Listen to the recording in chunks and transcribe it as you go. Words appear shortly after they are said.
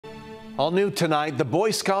All new tonight, the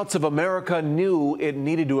Boy Scouts of America knew it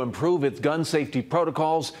needed to improve its gun safety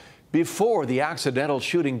protocols before the accidental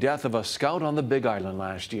shooting death of a scout on the Big Island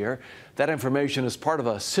last year. That information is part of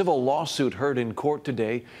a civil lawsuit heard in court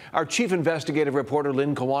today. Our chief investigative reporter,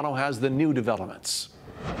 Lynn Kawano, has the new developments.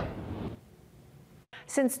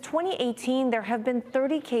 Since 2018, there have been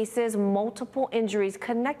 30 cases, multiple injuries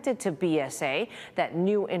connected to BSA. That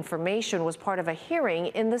new information was part of a hearing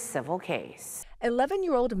in the civil case.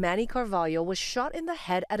 11-year-old Manny Carvalho was shot in the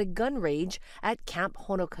head at a gun range at Camp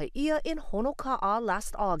Honokaia in Honoka'a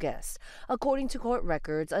last August. According to court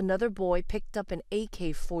records, another boy picked up an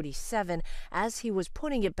AK-47. As he was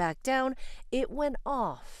putting it back down, it went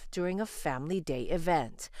off during a family day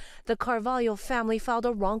event. The Carvalho family filed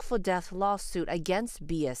a wrongful death lawsuit against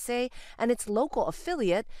BSA and its local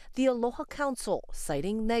affiliate, the Aloha Council,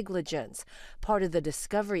 citing negligence. Part of the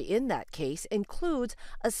discovery in that case includes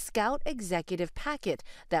a Scout executive packet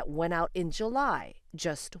that went out in July,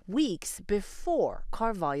 just weeks before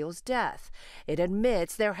Carvalho's death. It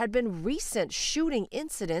admits there had been recent shooting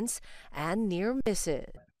incidents and near misses.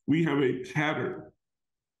 We have a pattern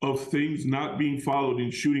of things not being followed in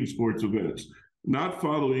shooting sports events, not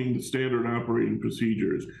following the standard operating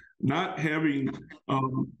procedures, not having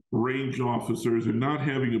range officers, and not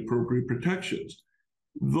having appropriate protections.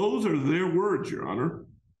 Those are their words, Your Honor.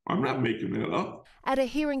 I'm not making that up. At a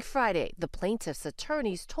hearing Friday, the plaintiff's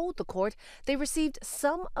attorneys told the court they received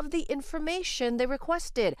some of the information they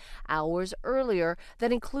requested hours earlier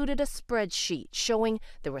that included a spreadsheet showing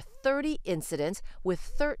there were 30 incidents with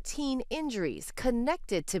 13 injuries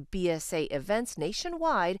connected to BSA events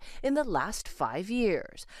nationwide in the last 5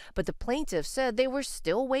 years. But the plaintiff said they were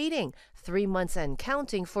still waiting 3 months and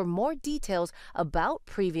counting for more details about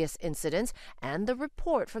previous incidents and the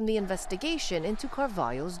report from the investigation into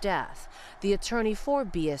Carvalho's death. The attorney for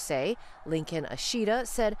BSA, Lincoln Ashita,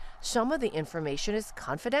 said some of the information is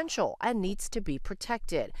confidential and needs to be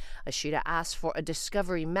protected. Ashita asked for a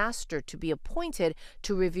discovery master to be appointed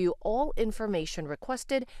to review all information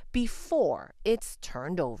requested before it's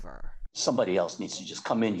turned over. Somebody else needs to just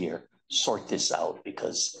come in here, sort this out,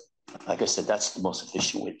 because, like I said, that's the most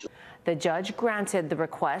efficient way to do it. The judge granted the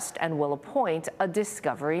request and will appoint a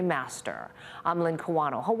discovery master. I'm Lynn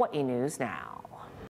Kawano, Hawaii News Now.